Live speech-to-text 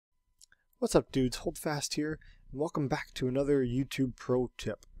What's up, dudes? Hold fast here, and welcome back to another YouTube Pro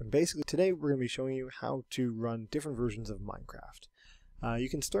tip. And basically today we're going to be showing you how to run different versions of Minecraft. You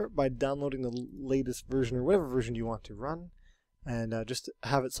can start by downloading the latest version or whatever version you want to run, and just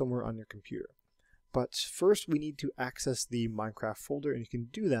have it somewhere on your computer. But first we need to access the Minecraft folder, and you can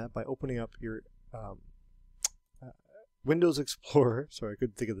do that by opening up your Windows Explorer. Sorry, I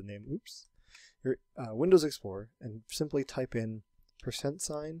couldn't think of the name. Oops. Your Windows Explorer, and simply type in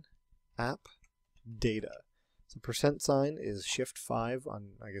 %, app, data. So % is Shift 5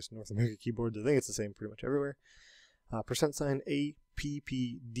 on, I guess, North American keyboards. I think it's the same pretty much everywhere. %,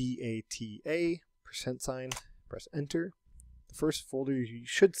 APPDATA, %, press enter. The first folder you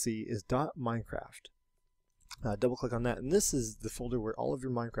should see is .minecraft. Double click on that, and this is the folder where all of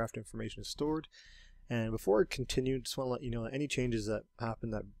your Minecraft information is stored. And before I continue, just want to let you know that any changes that happen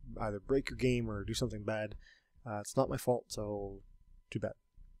that either break your game or do something bad, it's not my fault, so too bad.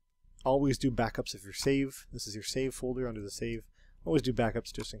 Always do backups if you save. This is your save folder under the save. Always do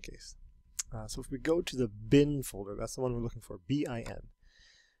backups just in case. So if we go to the bin folder, that's the one we're looking for, BIN.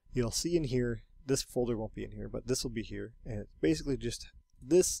 You'll see in here, this folder won't be in here, but this will be here. And it's basically just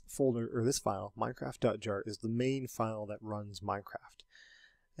this folder, or this file, minecraft.jar, is the main file that runs Minecraft.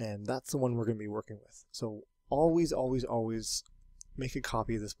 And that's the one we're going to be working with. So always, always, always make a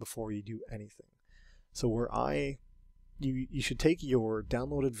copy of this before you do anything. So you should take your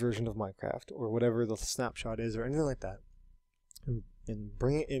downloaded version of Minecraft, or whatever the snapshot is, or anything like that, and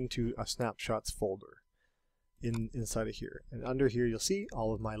bring it into a snapshots folder inside of here. And under here you'll see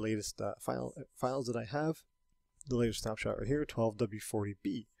all of my latest files that I have. The latest snapshot right here,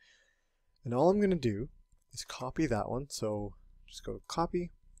 12W40B. And all I'm going to do is copy that one. So just go to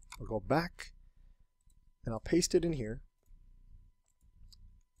copy, I'll go back, and I'll paste it in here.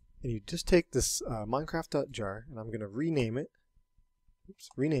 And you just take this minecraft.jar, and I'm going to rename it.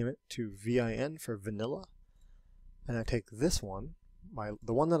 Rename it to VIN for vanilla. And I take this one,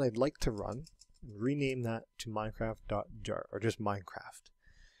 the one that I'd like to run, and rename that to minecraft.jar, or just Minecraft.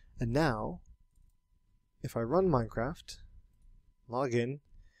 And now, if I run Minecraft, log in,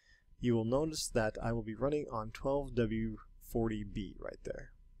 you will notice that I will be running on 12W40B right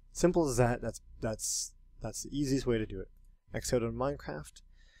there. Simple as that. That's the easiest way to do it. X out on Minecraft.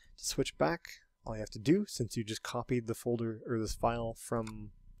 To switch back, all you have to do, since you just copied the folder or this file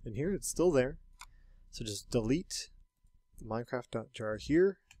from in here, it's still there. So just delete the minecraft.jar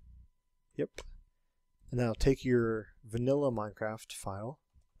here. Yep. And now take your vanilla Minecraft file,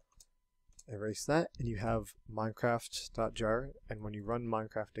 erase that, and you have minecraft.jar, and when you run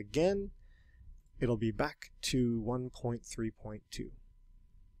Minecraft again, it'll be back to 1.3.2.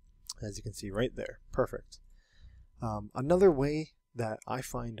 As you can see right there. Perfect. Another way that I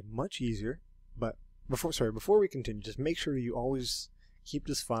find much easier, but before we continue, just make sure you always keep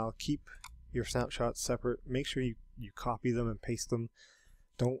this file, keep your snapshots separate, make sure you copy them and paste them.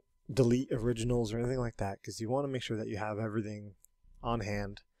 Don't delete originals or anything like that, because you want to make sure that you have everything on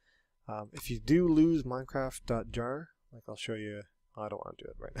hand. If you do lose minecraft.jar, like I'll show you, I don't want to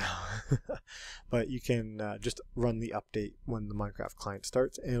do it right now, but you can just run the update when the Minecraft client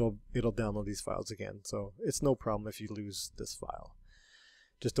starts, and it'll download these files again. So it's no problem if you lose this file.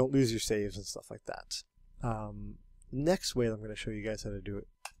 Just don't lose your saves and stuff like that. Next way that I'm going to show you guys how to do it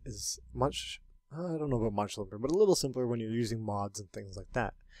is much, I don't know about much simpler, but a little simpler when you're using mods and things like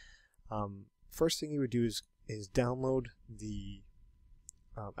that. First thing you would do is download the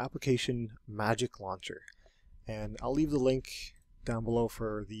application Magic Launcher. And I'll leave the link down below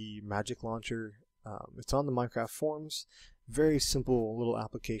for the Magic Launcher. It's on the Minecraft forums. Very simple little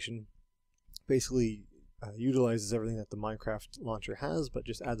application. Basically utilizes everything that the Minecraft launcher has, but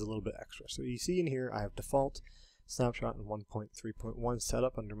just adds a little bit extra. So you see in here I have default, snapshot, and 1.3.1 set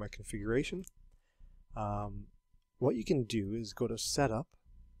up under my configuration. What you can do is go to setup,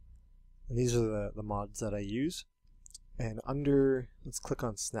 and these are the mods that I use. And under, let's click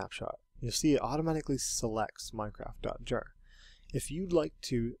on snapshot. You'll see it automatically selects minecraft.jar. If you'd like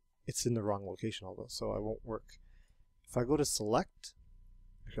to, it's in the wrong location although, so it won't work. If I go to select,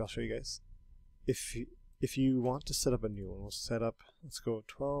 actually I'll show you guys. If you want to set up a new one, we'll set up, let's go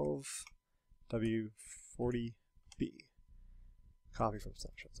 12W40B. Copy from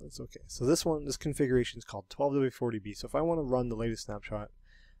snapshot, so it's okay. So this configuration is called 12W40B. So if I want to run the latest snapshot,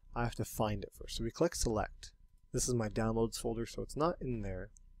 I have to find it first. So we click select. This is my downloads folder, so it's not in there.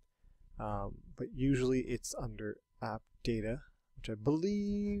 But usually it's under app data, which I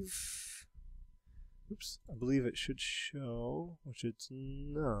believe it should show, which it's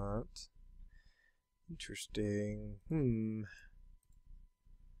not. Interesting. Not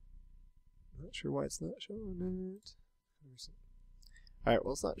sure why it's not showing it. Alright,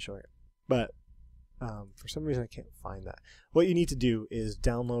 well, it's not showing it. but for some reason I can't find that. What you need to do is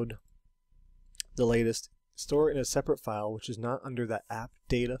download the latest, store it in a separate file, which is not under that app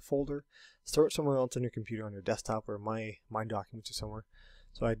data folder. Store it somewhere else on your computer, on your desktop, or my documents or somewhere.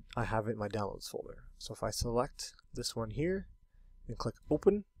 So I have it in my downloads folder. So if I select this one here and click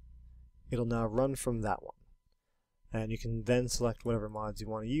open, it'll now run from that one. And you can then select whatever mods you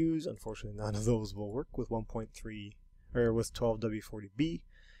want to use. Unfortunately, none of those will work with 1.3 or with 12W40B. You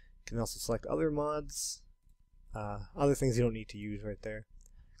can also select other mods, other things you don't need to use right there.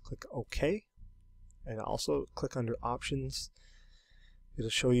 Click OK, and also click under Options. It'll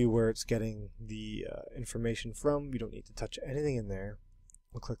show you where it's getting the information from. You don't need to touch anything in there.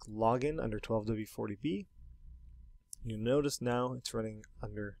 We'll click Login under 12W40B. You'll notice now it's running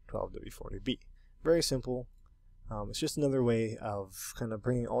under 12W40B. Very simple. It's just another way of kind of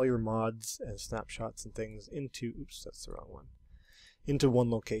bringing all your mods and snapshots and things into, oops, that's the wrong one, into one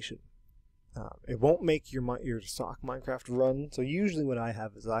location. It won't make your stock Minecraft run. So usually what I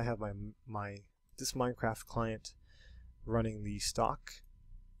have is I have this Minecraft client running the stock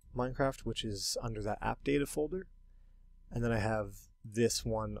Minecraft, which is under that app data folder, and then I have this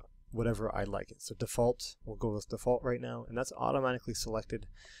one, whatever I like it. So default, we'll go with default right now, and that's automatically selected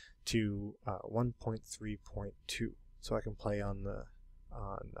to 1.3.2, so I can play on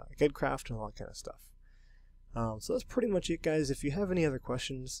Gedcraft and all that kind of stuff. So that's pretty much it, guys. If you have any other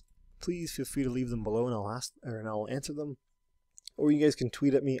questions, please feel free to leave them below, and I'll answer them. Or you guys can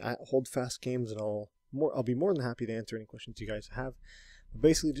tweet at me at HoldFastGames, and I'll be more than happy to answer any questions you guys have. But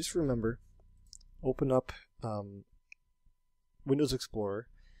basically, just remember, open up Windows Explorer,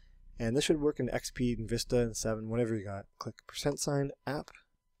 and this should work in XP and Vista and 7, whatever you got. Click $, app,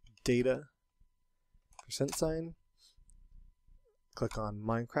 data, $, click on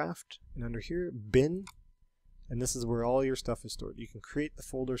Minecraft, and under here, bin, and this is where all your stuff is stored. You can create the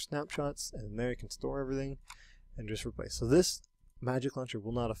folder snapshots, and there you can store everything and just replace. So this Magic Launcher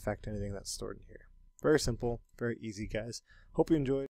will not affect anything that's stored in here. Very simple, very easy, guys. Hope you enjoyed.